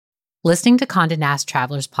Listening to Condé Nast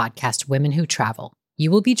Traveler's podcast, Women Who Travel, you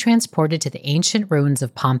will be transported to the ancient ruins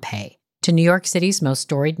of Pompeii, to New York City's most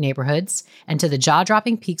storied neighborhoods, and to the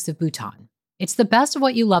jaw-dropping peaks of Bhutan. It's the best of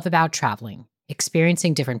what you love about traveling,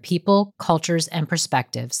 experiencing different people, cultures, and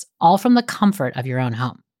perspectives, all from the comfort of your own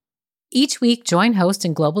home. Each week, join host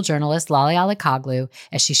and global journalist Lale Alikoglu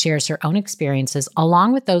as she shares her own experiences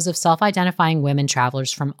along with those of self-identifying women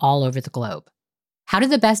travelers from all over the globe. How do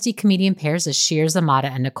the bestie comedian pairs of Sheer Zamata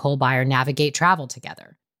and Nicole Byer navigate travel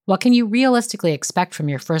together? What can you realistically expect from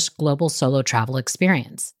your first global solo travel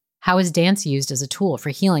experience? How is dance used as a tool for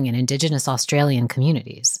healing in Indigenous Australian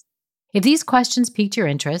communities? If these questions piqued your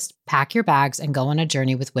interest, pack your bags and go on a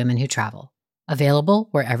journey with Women Who Travel. Available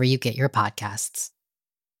wherever you get your podcasts.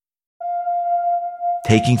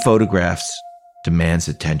 Taking photographs demands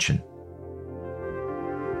attention.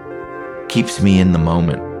 Keeps me in the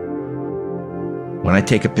moment. When I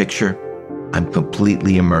take a picture, I'm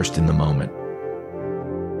completely immersed in the moment.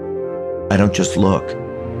 I don't just look.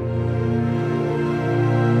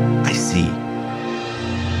 I see.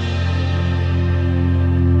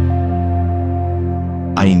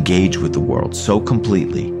 I engage with the world so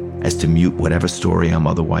completely as to mute whatever story I'm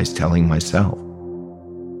otherwise telling myself.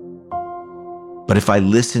 But if I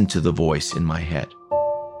listen to the voice in my head,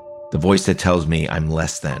 the voice that tells me I'm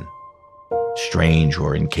less than, strange,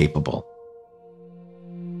 or incapable,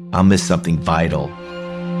 I'll miss something vital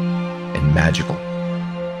and magical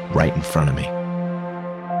right in front of me.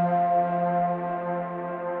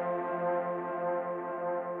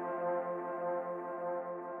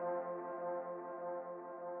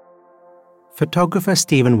 Photographer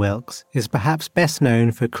Stephen Wilkes is perhaps best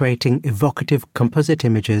known for creating evocative composite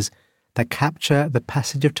images that capture the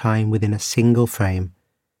passage of time within a single frame.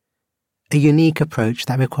 A unique approach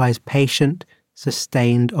that requires patient,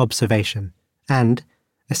 sustained observation and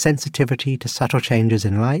a sensitivity to subtle changes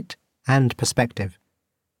in light and perspective.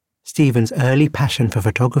 Stephen's early passion for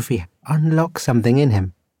photography unlocked something in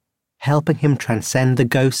him, helping him transcend the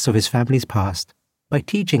ghosts of his family's past by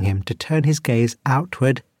teaching him to turn his gaze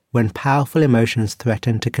outward when powerful emotions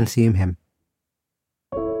threaten to consume him.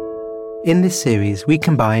 In this series, we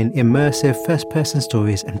combine immersive first-person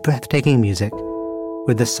stories and breathtaking music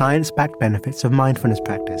with the science-backed benefits of mindfulness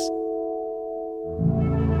practice.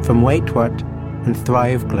 From Wait What and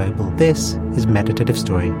Thrive Global, this is Meditative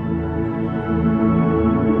Story.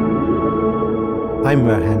 I'm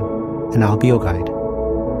Rohan, and I'll be your guide.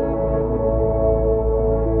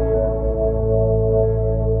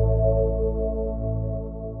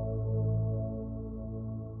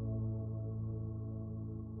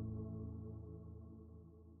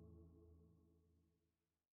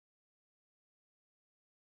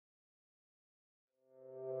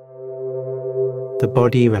 The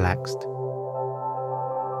body relaxed.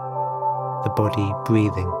 The body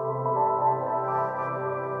breathing.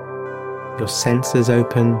 Your senses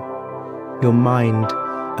open, your mind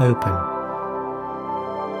open.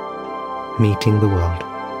 Meeting the world.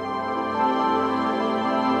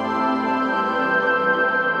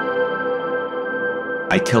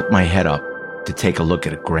 I tilt my head up to take a look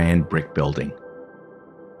at a grand brick building.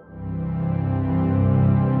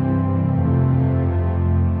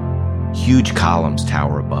 Huge columns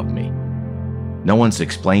tower above me. No one's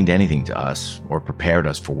explained anything to us or prepared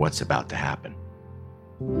us for what's about to happen.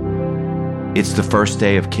 It's the first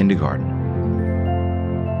day of kindergarten.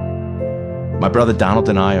 My brother Donald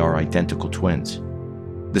and I are identical twins.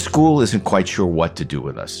 The school isn't quite sure what to do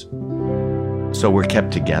with us, so we're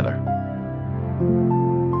kept together.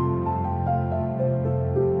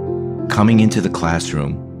 Coming into the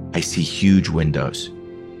classroom, I see huge windows.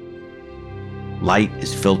 Light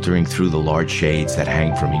is filtering through the large shades that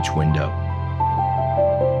hang from each window.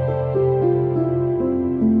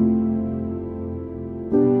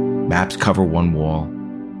 Maps cover one wall,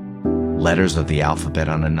 letters of the alphabet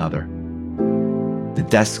on another. The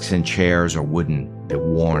desks and chairs are wooden, they're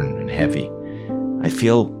worn and heavy. I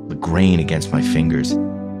feel the grain against my fingers.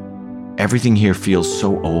 Everything here feels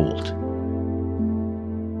so old.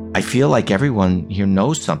 I feel like everyone here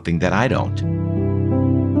knows something that I don't.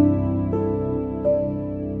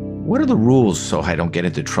 What are the rules so I don't get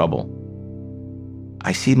into trouble?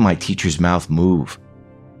 I see my teacher's mouth move,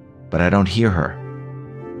 but I don't hear her.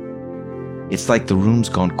 It's like the room's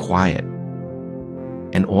gone quiet,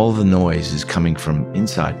 and all the noise is coming from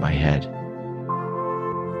inside my head.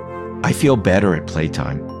 I feel better at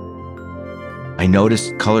playtime. I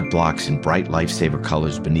notice colored blocks in bright lifesaver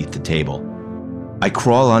colors beneath the table. I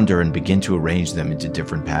crawl under and begin to arrange them into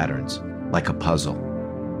different patterns, like a puzzle.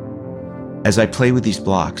 As I play with these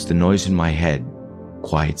blocks, the noise in my head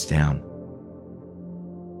quiets down.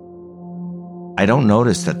 I don't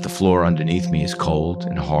notice that the floor underneath me is cold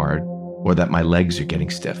and hard or that my legs are getting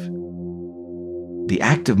stiff. The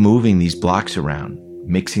act of moving these blocks around,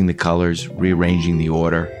 mixing the colors, rearranging the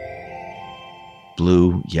order,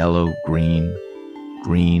 blue, yellow, green,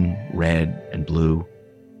 red, and blue,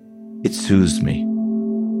 it soothes me.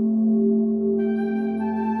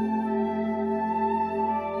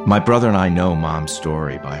 My brother and I know Mom's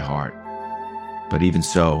story by heart, but even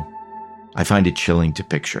so, I find it chilling to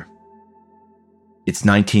picture. It's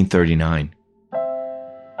 1939.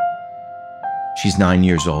 She's 9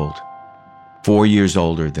 years old, 4 years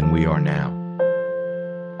older than we are now.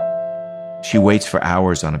 She waits for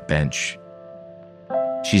hours on a bench.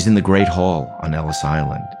 She's in the Great Hall on Ellis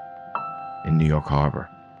Island in New York Harbor,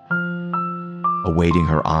 awaiting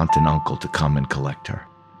her aunt and uncle to come and collect her.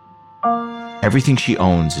 Everything she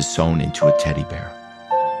owns is sewn into a teddy bear.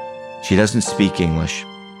 She doesn't speak English.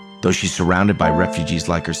 Though she's surrounded by refugees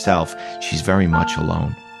like herself, she's very much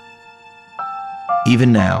alone.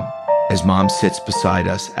 Even now, as Mom sits beside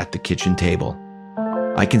us at the kitchen table,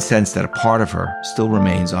 I can sense that a part of her still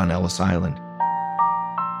remains on Ellis Island.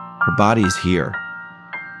 Her body is here,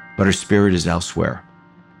 but her spirit is elsewhere.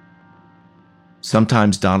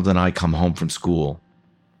 Sometimes Donald and I come home from school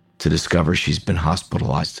to discover she's been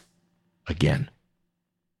hospitalized again.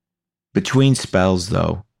 Between spells,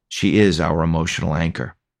 though, she is our emotional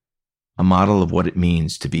anchor, a model of what it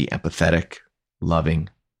means to be empathetic, loving,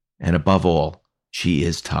 and above all, she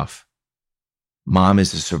is tough. Mom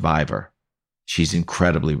is a survivor. She's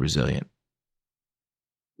incredibly resilient.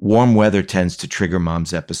 Warm weather tends to trigger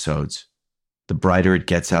Mom's episodes. The brighter it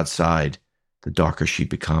gets outside, the darker she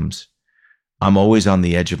becomes. I'm always on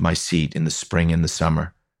the edge of my seat in the spring and the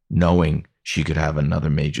summer, knowing she could have another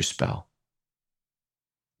major spell.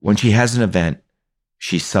 When she has an event,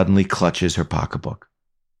 she suddenly clutches her pocketbook,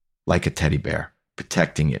 like a teddy bear,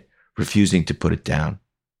 protecting it, refusing to put it down.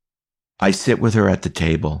 I sit with her at the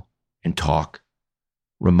table and talk,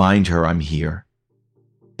 remind her I'm here,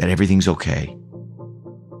 that everything's okay.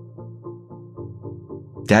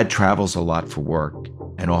 Dad travels a lot for work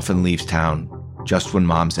and often leaves town just when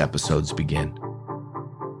Mom's episodes begin.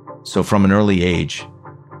 So from an early age,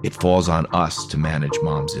 it falls on us to manage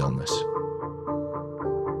Mom's illness.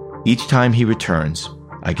 Each time he returns,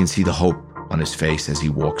 I can see the hope on his face as he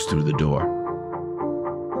walks through the door.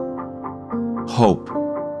 Hope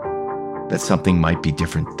that something might be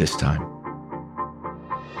different this time.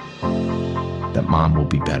 That Mom will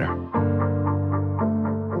be better.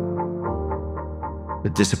 The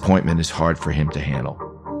disappointment is hard for him to handle.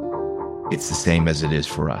 It's the same as it is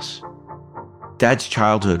for us. Dad's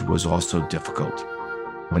childhood was also difficult.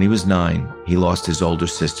 When he was 9, he lost his older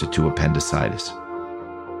sister to appendicitis.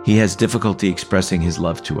 He has difficulty expressing his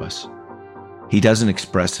love to us. He doesn't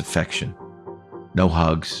express affection. No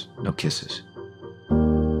hugs, no kisses.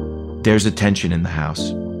 There's a tension in the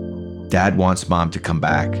house. Dad wants Mom to come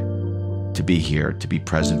back, to be here, to be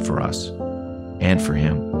present for us, and for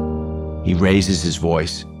him. He raises his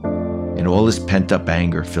voice, and all his pent-up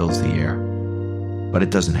anger fills the air. But it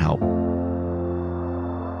doesn't help.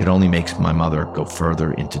 It only makes my mother go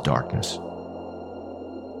further into darkness.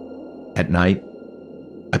 At night,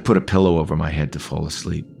 I put a pillow over my head to fall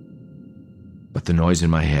asleep, but the noise in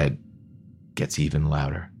my head gets even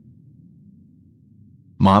louder.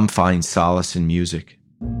 Mom finds solace in music,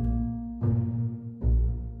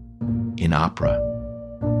 in opera.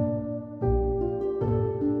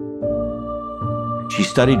 She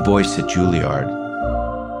studied voice at Juilliard,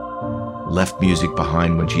 left music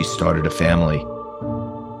behind when she started a family.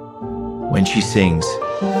 When she sings,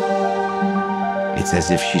 it's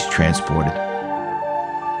as if she's transported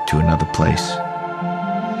to another place,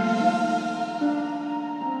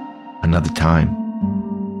 another time,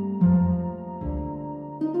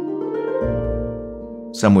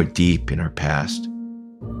 somewhere deep in her past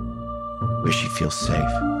where she feels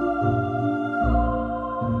safe.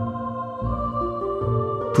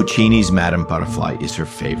 Puccini's Madame Butterfly is her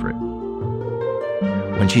favorite.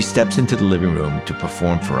 When she steps into the living room to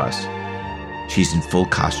perform for us, she's in full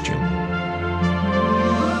costume,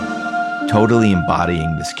 totally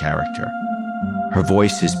embodying this character. Her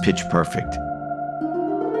voice is pitch perfect,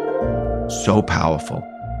 so powerful.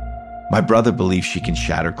 My brother believes she can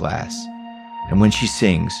shatter glass, and when she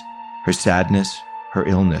sings, her sadness, her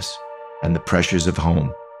illness, and the pressures of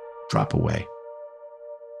home drop away.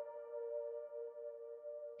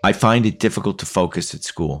 I find it difficult to focus at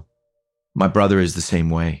school. My brother is the same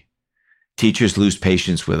way. Teachers lose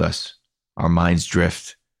patience with us. Our minds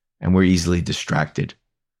drift, and we're easily distracted.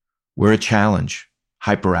 We're a challenge,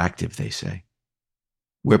 hyperactive, they say.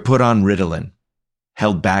 We're put on Ritalin,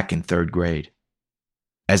 held back in 3rd grade.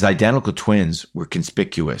 As identical twins, we're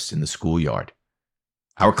conspicuous in the schoolyard.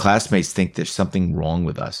 Our classmates think there's something wrong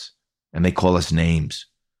with us, and they call us names.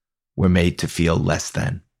 We're made to feel less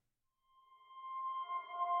than.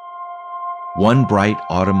 One bright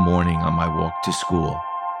autumn morning on my walk to school,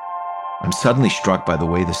 I'm suddenly struck by the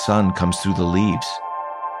way the sun comes through the leaves.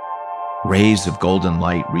 Rays of golden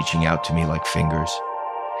light reaching out to me like fingers.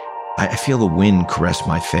 I feel the wind caress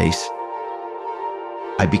my face.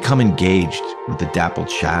 I become engaged with the dappled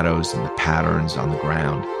shadows and the patterns on the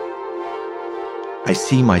ground. I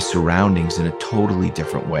see my surroundings in a totally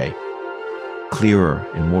different way, clearer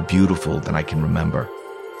and more beautiful than I can remember.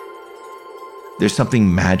 There's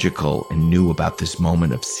something magical and new about this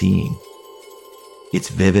moment of seeing. It's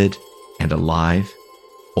vivid and alive.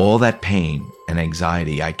 All that pain and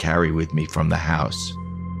anxiety I carry with me from the house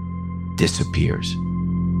disappears.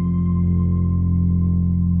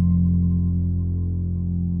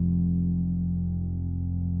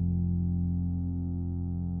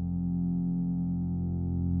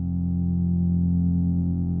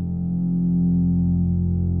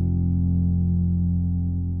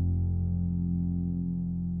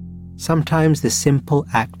 Sometimes the simple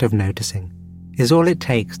act of noticing is all it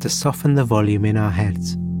takes to soften the volume in our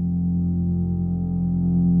heads.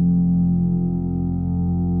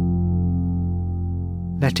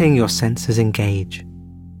 Letting your senses engage,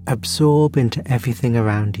 absorb into everything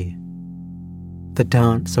around you. The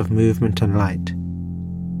dance of movement and light.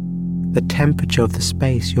 The temperature of the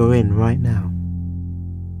space you're in right now.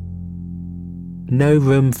 No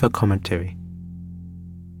room for commentary.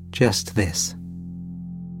 Just this.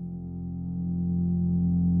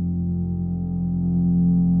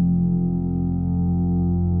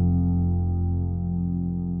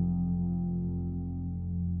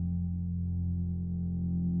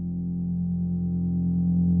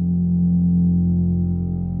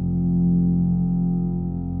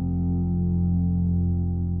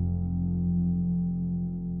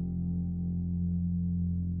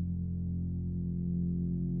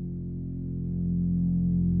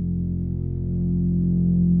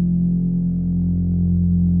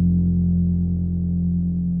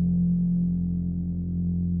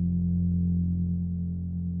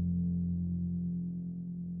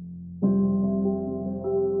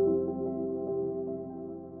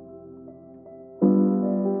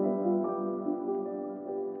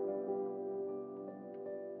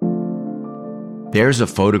 There's a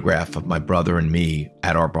photograph of my brother and me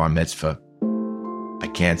at our bar mitzvah I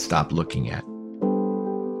can't stop looking at.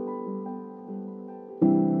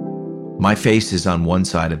 My face is on one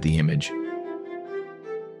side of the image.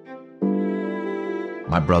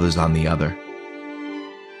 My brother's on the other.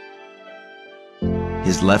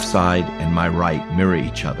 His left side and my right mirror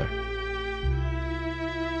each other.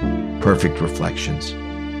 Perfect reflections.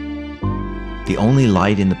 The only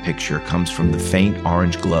light in the picture comes from the faint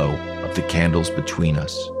orange glow of the candles between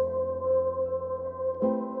us.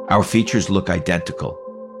 Our features look identical,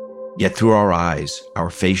 yet through our eyes, our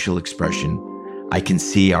facial expression, I can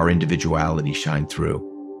see our individuality shine through.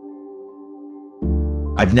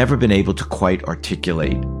 I've never been able to quite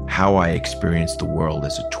articulate how I experience the world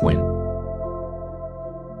as a twin.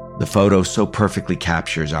 The photo so perfectly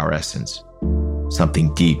captures our essence,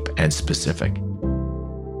 something deep and specific.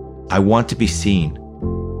 I want to be seen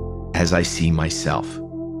as I see myself.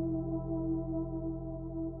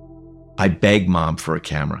 I beg Mom for a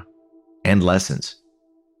camera and lessons.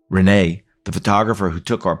 Renee, the photographer who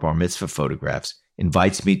took our bar mitzvah photographs,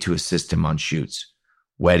 invites me to assist him on shoots,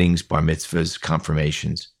 weddings, bar mitzvahs,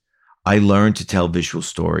 confirmations. I learn to tell visual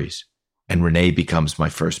stories, and Renee becomes my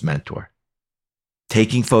first mentor.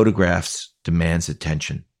 Taking photographs demands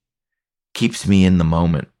attention, keeps me in the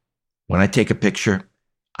moment. When I take a picture,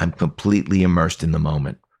 I'm completely immersed in the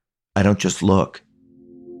moment. I don't just look.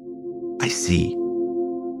 I see.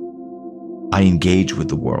 I engage with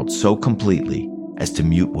the world so completely as to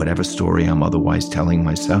mute whatever story I'm otherwise telling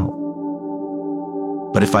myself.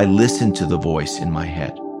 But if I listen to the voice in my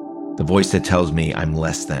head, the voice that tells me I'm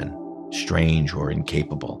less than, strange, or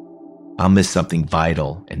incapable, I'll miss something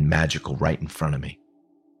vital and magical right in front of me.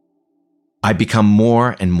 I become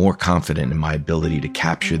more and more confident in my ability to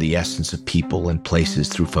capture the essence of people and places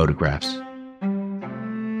through photographs.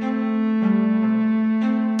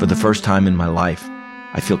 For the first time in my life,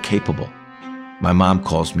 I feel capable. My mom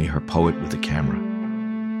calls me her poet with a camera.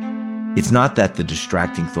 It's not that the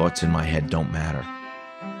distracting thoughts in my head don't matter.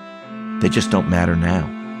 They just don't matter now.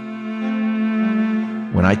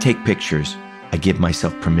 When I take pictures, I give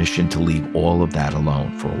myself permission to leave all of that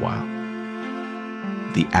alone for a while.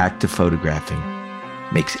 The act of photographing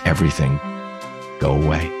makes everything go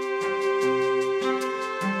away.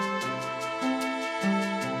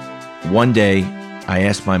 One day, I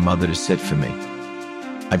asked my mother to sit for me.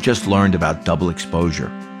 I've just learned about double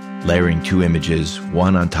exposure, layering two images,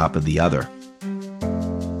 one on top of the other.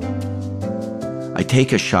 I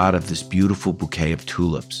take a shot of this beautiful bouquet of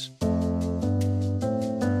tulips.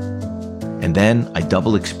 And then I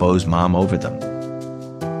double expose Mom over them.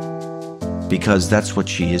 Because that's what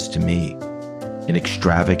she is to me, an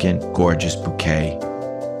extravagant, gorgeous bouquet,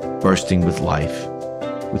 bursting with life,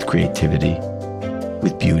 with creativity,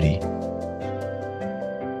 with beauty.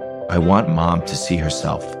 I want Mom to see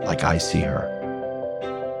herself like I see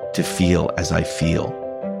her, to feel as I feel,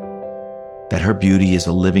 that her beauty is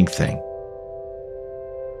a living thing.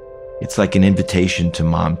 It's like an invitation to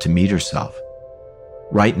Mom to meet herself,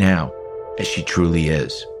 right now, as she truly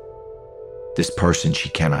is, this person she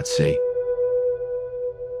cannot see.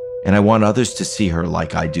 And I want others to see her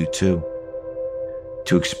like I do too,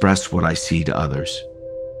 to express what I see to others,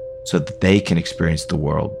 so that they can experience the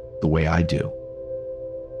world the way I do,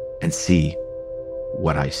 and see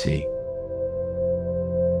what I see.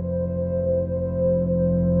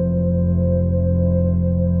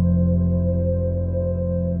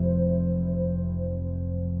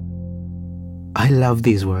 I love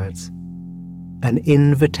these words. An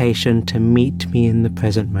invitation to meet me in the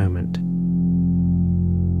present moment.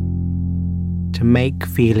 To make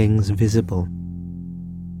feelings visible.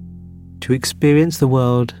 To experience the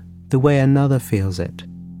world the way another feels it.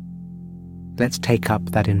 Let's take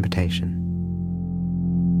up that invitation.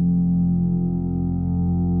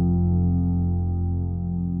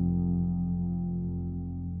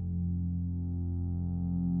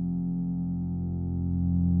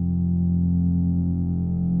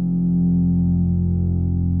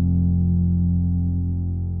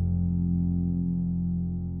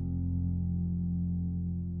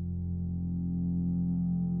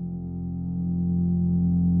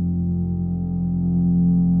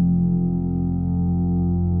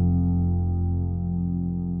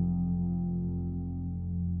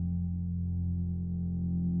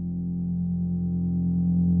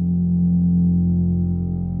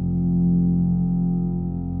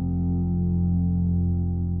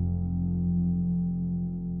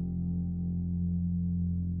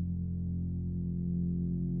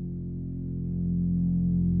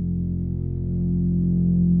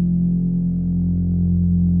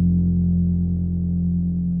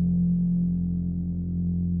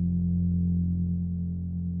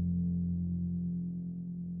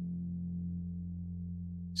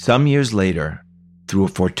 Some years later, through a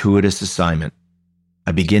fortuitous assignment,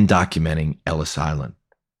 I begin documenting Ellis Island.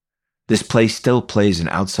 This place still plays an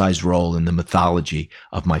outsized role in the mythology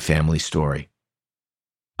of my family story.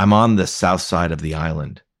 I'm on the south side of the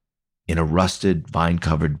island, in a rusted,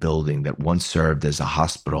 vine-covered building that once served as a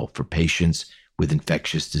hospital for patients with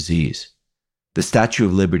infectious disease. The Statue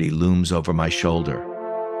of Liberty looms over my shoulder.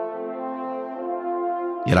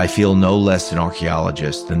 Yet I feel no less an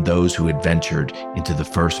archaeologist than those who had ventured into the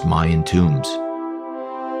first Mayan tombs.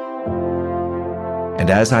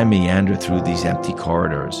 And as I meander through these empty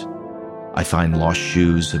corridors, I find lost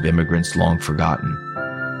shoes of immigrants long forgotten,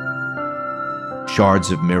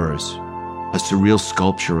 shards of mirrors, a surreal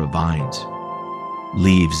sculpture of vines,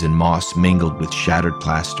 leaves and moss mingled with shattered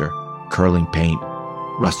plaster, curling paint,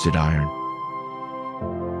 rusted iron.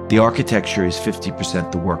 The architecture is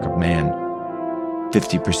 50% the work of man,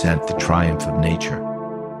 50% the triumph of nature.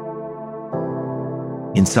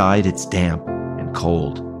 Inside, it's damp and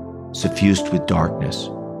cold, suffused with darkness,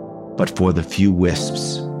 but for the few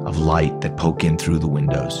wisps of light that poke in through the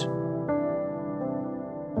windows.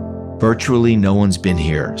 Virtually no one's been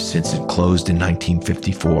here since it closed in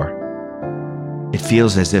 1954. It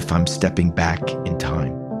feels as if I'm stepping back in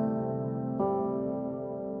time.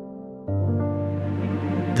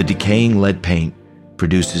 The decaying lead paint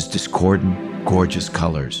produces discordant, gorgeous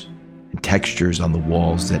colors and textures on the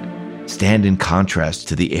walls that stand in contrast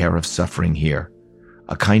to the air of suffering here,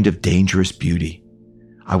 a kind of dangerous beauty.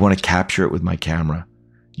 I want to capture it with my camera,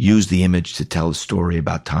 use the image to tell a story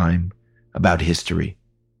about time, about history,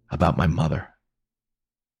 about my mother.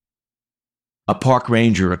 A park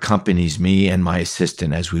ranger accompanies me and my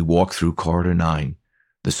assistant as we walk through Corridor 9,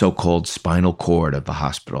 the so-called spinal cord of the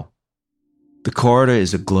hospital. The corridor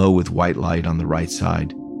is aglow with white light on the right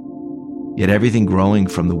side, yet everything growing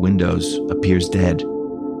from the windows appears dead.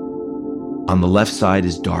 On the left side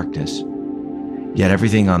is darkness, yet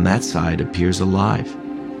everything on that side appears alive.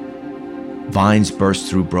 Vines burst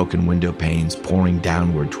through broken window panes, pouring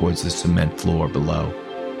downward towards the cement floor below.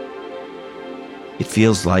 It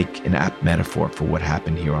feels like an apt metaphor for what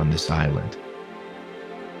happened here on this island.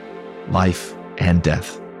 Life and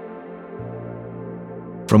death.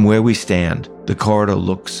 From where we stand, the corridor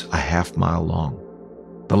looks a half-mile long.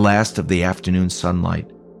 The last of the afternoon sunlight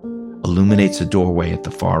illuminates a doorway at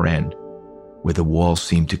the far end, where the walls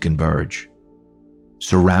seem to converge,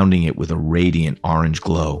 surrounding it with a radiant orange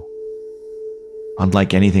glow,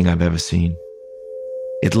 unlike anything I've ever seen.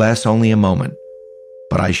 It lasts only a moment,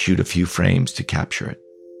 but I shoot a few frames to capture it.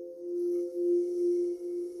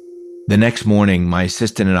 The next morning, my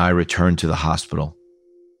assistant and I return to the hospital.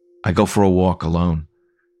 I go for a walk alone,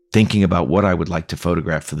 thinking about what I would like to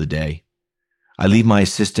photograph for the day. I leave my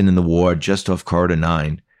assistant in the ward just off corridor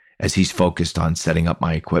 9 as he's focused on setting up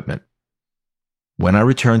my equipment. When I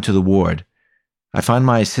return to the ward, I find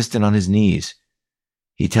my assistant on his knees.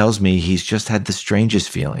 He tells me he's just had the strangest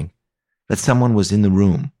feeling that someone was in the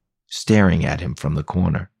room, staring at him from the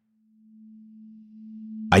corner.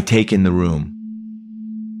 I take in the room.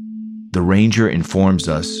 The ranger informs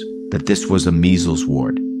us that this was a measles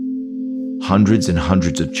ward. Hundreds and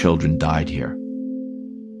hundreds of children died here.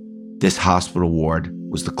 This hospital ward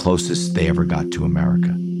was the closest they ever got to America.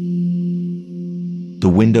 The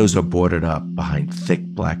windows are boarded up behind thick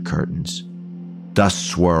black curtains. Dust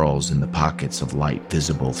swirls in the pockets of light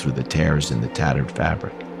visible through the tears in the tattered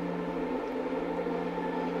fabric.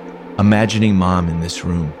 Imagining Mom in this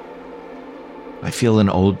room, I feel an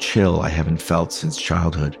old chill I haven't felt since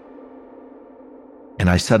childhood. And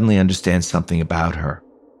I suddenly understand something about her,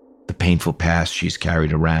 the painful past she's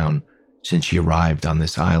carried around since she arrived on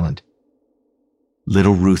this island.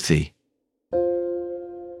 Little Ruthie,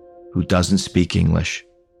 who doesn't speak English,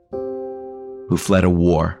 who fled a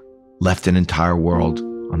war, left an entire world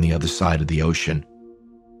on the other side of the ocean,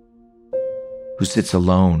 who sits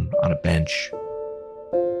alone on a bench,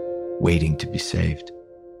 waiting to be saved.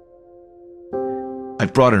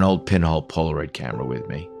 I've brought an old pinhole Polaroid camera with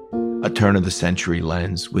me, a turn-of-the-century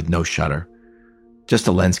lens with no shutter, just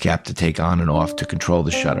a lens cap to take on and off to control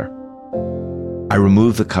the shutter. I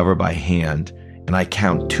remove the cover by hand, and I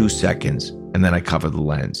count 2 seconds, and then I cover the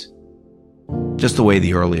lens, just the way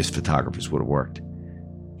the earliest photographers would have worked.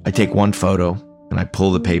 I take one photo, and I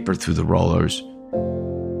pull the paper through the rollers,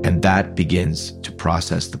 and that begins to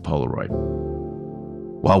process the Polaroid.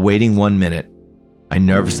 While waiting 1 minute, I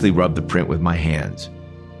nervously rub the print with my hands,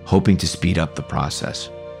 hoping to speed up the process.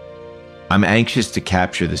 I'm anxious to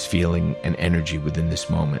capture this feeling and energy within this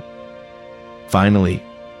moment. Finally,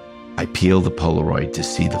 I peel the Polaroid to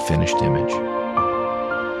see the finished image.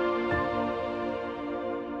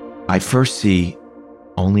 I first see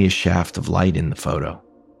only a shaft of light in the photo.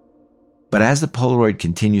 But as the Polaroid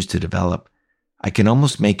continues to develop, I can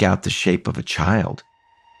almost make out the shape of a child.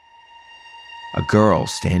 A girl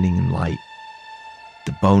standing in light,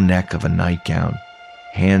 the bow neck of a nightgown,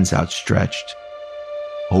 hands outstretched,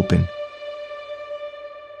 open.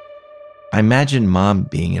 I imagine Mom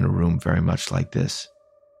being in a room very much like this.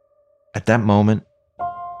 At that moment,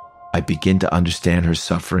 I begin to understand her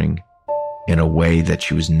suffering in a way that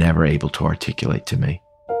she was never able to articulate to me.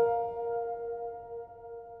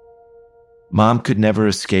 Mom could never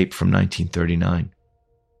escape from 1939.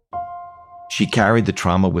 She carried the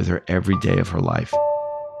trauma with her every day of her life.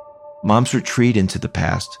 Mom's retreat into the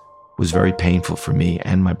past was very painful for me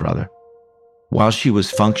and my brother. While she was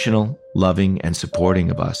functional, loving, and supporting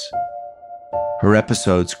of us, her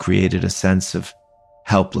episodes created a sense of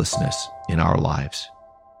helplessness in our lives.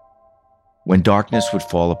 When darkness would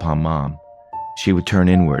fall upon Mom, she would turn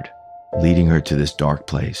inward, leading her to this dark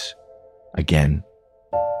place, again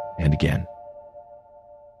and again.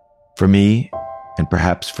 For me, and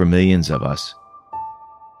perhaps for millions of us,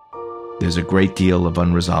 there's a great deal of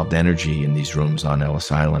unresolved energy in these rooms on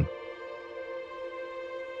Ellis Island.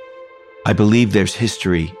 I believe there's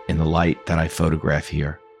history in the light that I photograph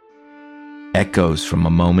here. Echoes from a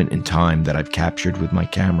moment in time that I've captured with my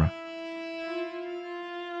camera.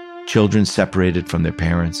 Children separated from their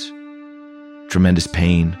parents, tremendous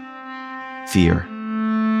pain, fear.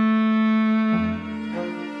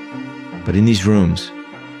 But in these rooms,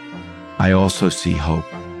 I also see hope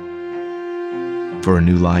for a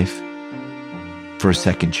new life, for a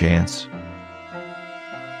second chance,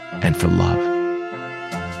 and for love.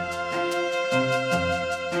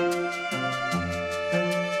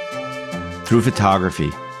 Through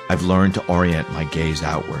photography, I've learned to orient my gaze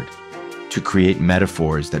outward, to create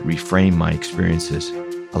metaphors that reframe my experiences,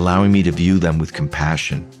 allowing me to view them with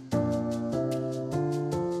compassion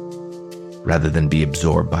rather than be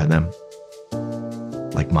absorbed by them,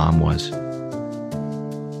 like Mom was.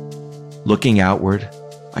 Looking outward,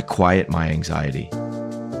 I quiet my anxiety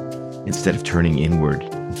instead of turning inward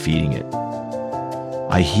and feeding it.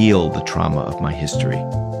 I heal the trauma of my history,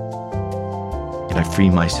 and I free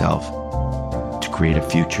myself to create a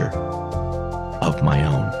future of my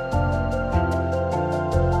own.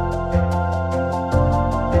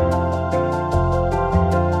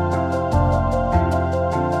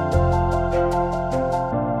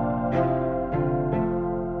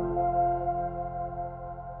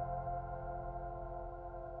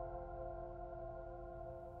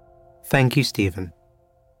 Thank you, Stephen.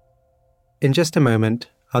 In just a moment,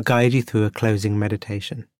 I'll guide you through a closing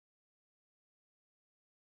meditation.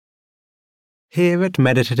 Here at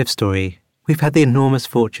Meditative Story, we've had the enormous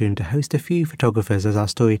fortune to host a few photographers as our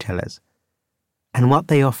storytellers, and what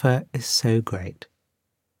they offer is so great.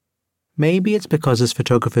 Maybe it's because as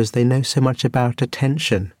photographers they know so much about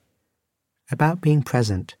attention, about being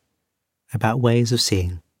present, about ways of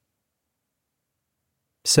seeing.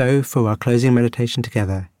 So, for our closing meditation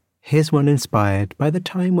together, here's one inspired by the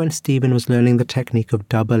time when Stephen was learning the technique of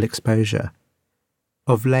double exposure,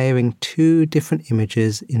 of layering two different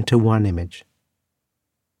images into one image.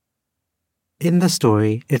 In the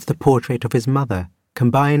story, it's the portrait of his mother,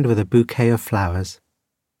 combined with a bouquet of flowers.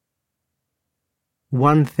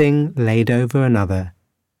 One thing laid over another,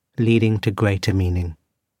 leading to greater meaning.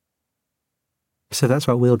 So that's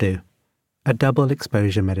what we'll do, a double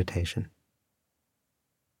exposure meditation.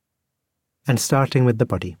 And starting with the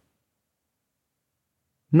body.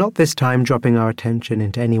 Not this time dropping our attention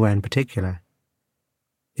into anywhere in particular.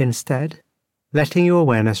 Instead, letting your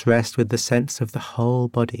awareness rest with the sense of the whole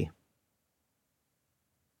body.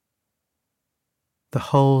 The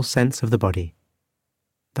whole sense of the body.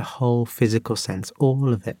 The whole physical sense,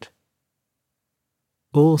 all of it.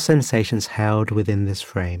 All sensations held within this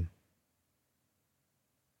frame.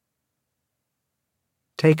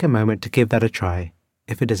 Take a moment to give that a try,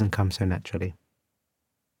 if it doesn't come so naturally.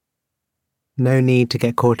 No need to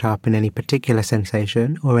get caught up in any particular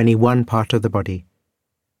sensation or any one part of the body.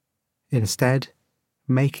 Instead,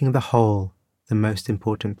 making the whole the most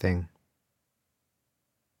important thing.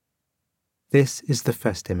 This is the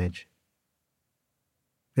first image.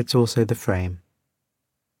 It's also the frame.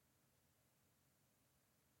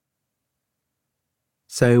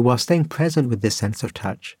 So, while staying present with this sense of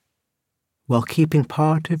touch, while keeping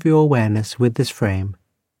part of your awareness with this frame,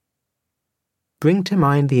 bring to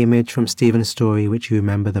mind the image from Stephen's story which you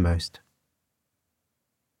remember the most.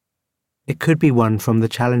 It could be one from the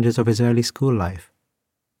challenges of his early school life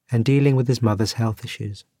and dealing with his mother's health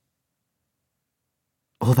issues.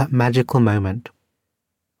 Or that magical moment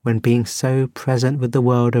when being so present with the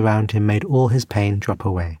world around him made all his pain drop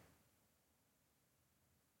away.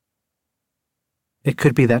 It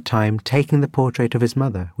could be that time taking the portrait of his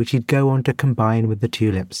mother, which he'd go on to combine with the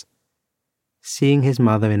tulips, seeing his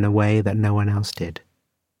mother in a way that no one else did.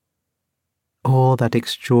 Or that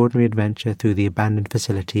extraordinary adventure through the abandoned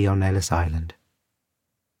facility on Ellis Island.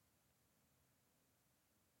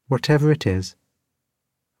 Whatever it is,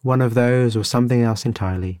 one of those or something else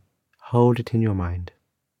entirely, hold it in your mind.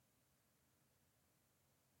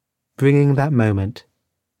 Bringing that moment,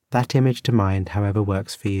 that image to mind however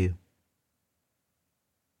works for you.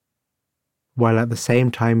 While at the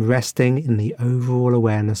same time resting in the overall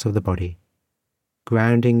awareness of the body,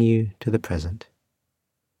 grounding you to the present.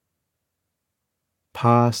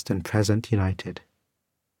 Past and present united.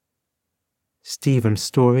 Stephen's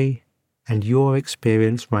story and your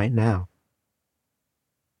experience right now.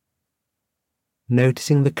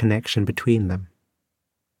 Noticing the connection between them.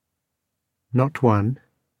 Not one,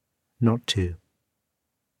 not two.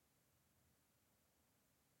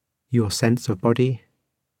 Your sense of body,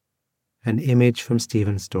 an image from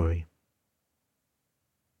Stephen's story.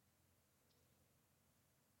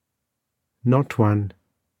 Not one,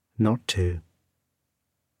 not two.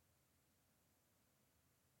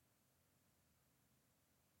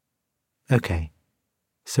 Okay,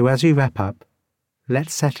 so as we wrap up,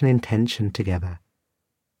 let's set an intention together,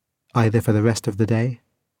 either for the rest of the day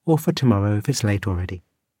or for tomorrow if it's late already.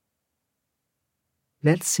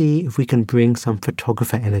 Let's see if we can bring some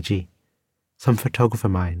photographer energy, some photographer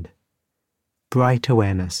mind, bright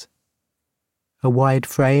awareness, a wide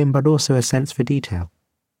frame but also a sense for detail,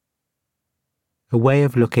 a way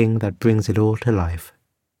of looking that brings it all to life.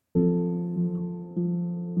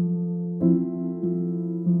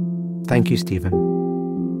 Thank you, Stephen,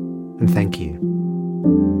 and thank you.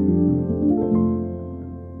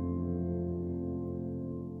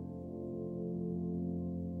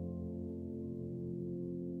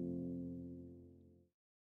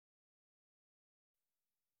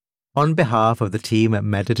 On behalf of the team at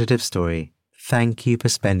Meditative Story, thank you for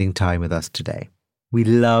spending time with us today. We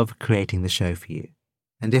love creating the show for you.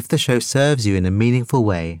 And if the show serves you in a meaningful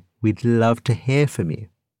way, we'd love to hear from you.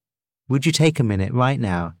 Would you take a minute right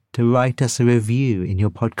now to write us a review in your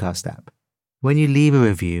podcast app? When you leave a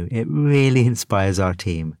review, it really inspires our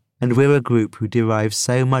team, and we're a group who derive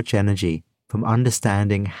so much energy from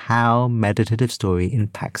understanding how Meditative Story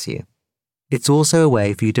impacts you. It's also a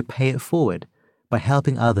way for you to pay it forward by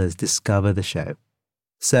helping others discover the show.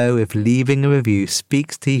 So if leaving a review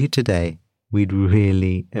speaks to you today, we'd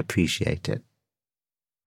really appreciate it.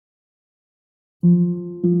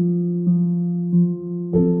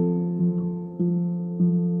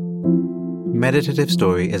 Meditative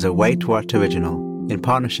Story is a Wait What original in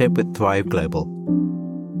partnership with Thrive Global.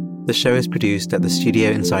 The show is produced at the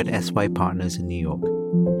studio inside SY Partners in New York.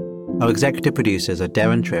 Our executive producers are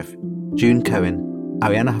Darren Triff, June Cohen,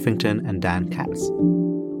 Ariana Huffington, and Dan Katz.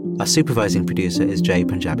 Our supervising producer is Jay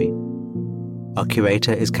Punjabi. Our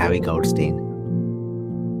curator is Carrie Goldstein.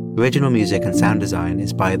 Original music and sound design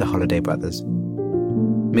is by the Holiday Brothers.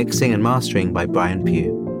 Mixing and mastering by Brian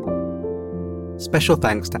Pugh. Special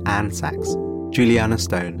thanks to Anne Sachs, Juliana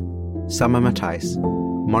Stone, Summer Matthijs,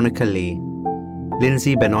 Monica Lee,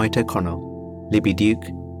 Lindsay Benoit O'Connell, Libby Duke,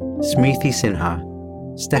 Smriti Sinha,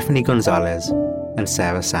 Stephanie Gonzalez, and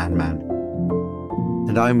Sarah Sandman.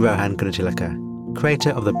 And I'm Rohan Gunatilaka,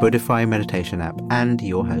 creator of the Buddhify meditation app and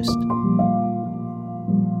your host.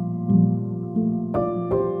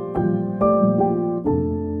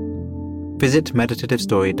 Visit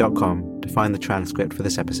meditativestory.com to find the transcript for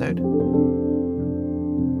this episode.